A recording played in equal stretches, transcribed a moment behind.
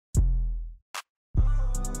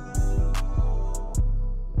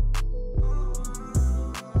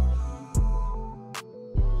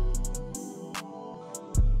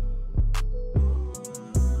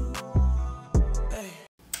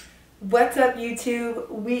What's up, YouTube?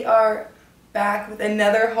 We are back with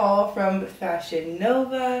another haul from Fashion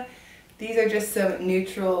Nova. These are just some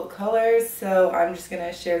neutral colors, so I'm just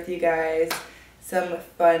gonna share with you guys some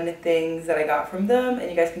fun things that I got from them, and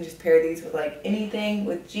you guys can just pair these with like anything,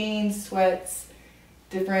 with jeans, sweats,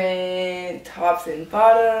 different tops and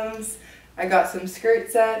bottoms. I got some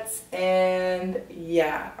skirt sets, and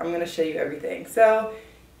yeah, I'm gonna show you everything. So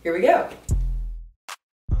here we go.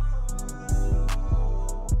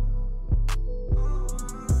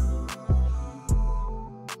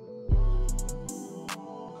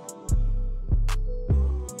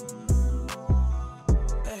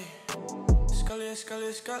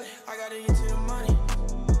 Scully, I gotta get to the money.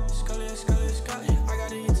 Scully, I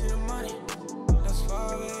gotta get to the money. That's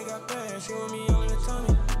why they got bad. She want me on the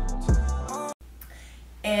tummy.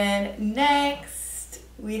 And next,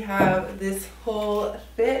 we have this whole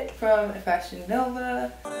fit from Fashion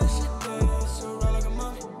Nova.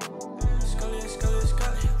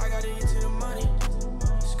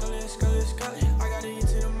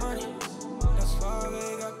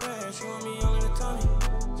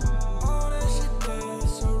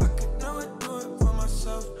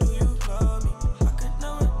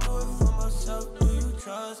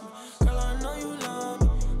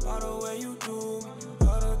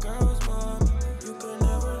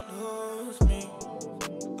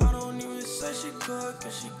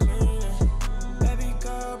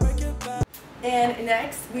 And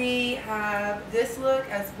next we have this look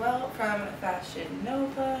as well from Fashion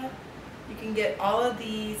Nova. You can get all of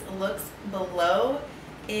these looks below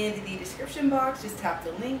in the description box. Just tap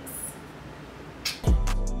the links.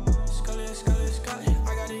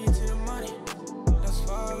 I gotta get to the money. That's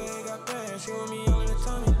why they got bad. She want me on the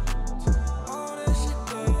tummy. All that shit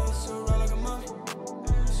there, so right like a mummy.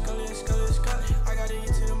 Scully, I gotta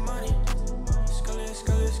get to the money. Scully,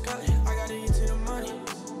 I gotta get to the money.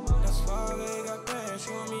 That's why they got bad. She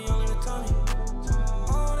want me on the tummy.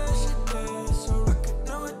 All that shit there, so I could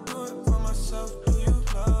never do it for myself. Do you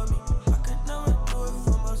love me? I could never do it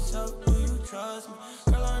for myself. Do you trust me?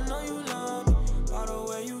 Girl, I know you love me. By the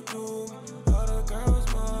way you do me. Other girls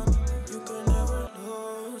want me. You could never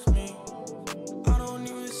lose me. I don't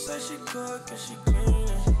even say she cook, cause she clean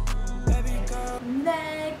it. Baby girl.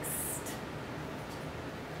 Next,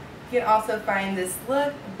 you can also find this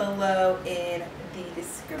look below in the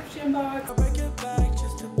description box. I'll break your back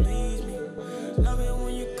just to please me. Love it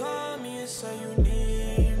when you call me and say you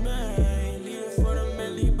need me. Leave it for the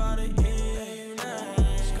melly by the evening.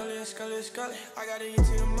 Scully, I gotta get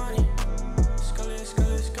to the money. Scully,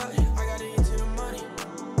 I gotta get to the money.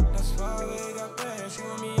 That's why they got bad. She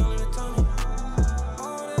want me on the tummy.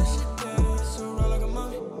 All that shit there, so right like a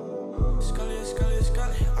mummy. Scully,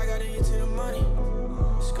 I gotta get to the money.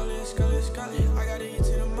 Scully, I gotta get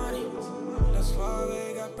to the money. That's why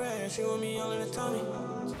they got bad. She want me all in the tummy.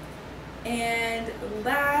 And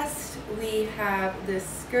last, we have this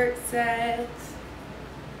skirt set.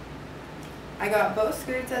 I got both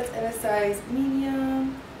skirt sets in a size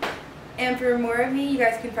medium. And for more of me, you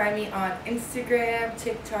guys can find me on Instagram,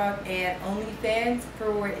 TikTok, and OnlyFans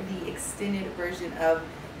for the extended version of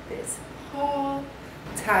this haul.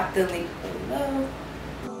 Tap the link below.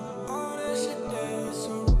 All that shit there,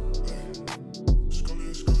 so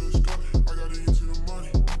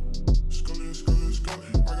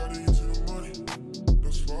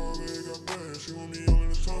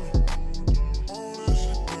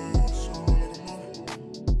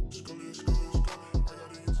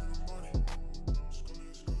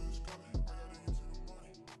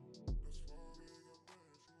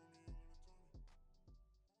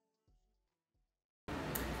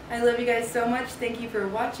I love you guys so much. Thank you for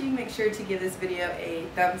watching. Make sure to give this video a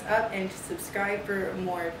thumbs up and subscribe for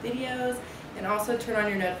more videos, and also turn on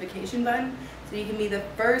your notification button so you can be the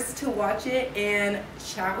first to watch it and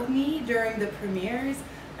chat with me during the premieres.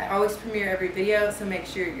 I always premiere every video, so make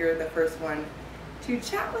sure you're the first one to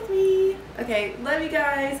chat with me. Okay, love you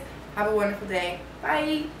guys. Have a wonderful day.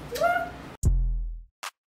 Bye.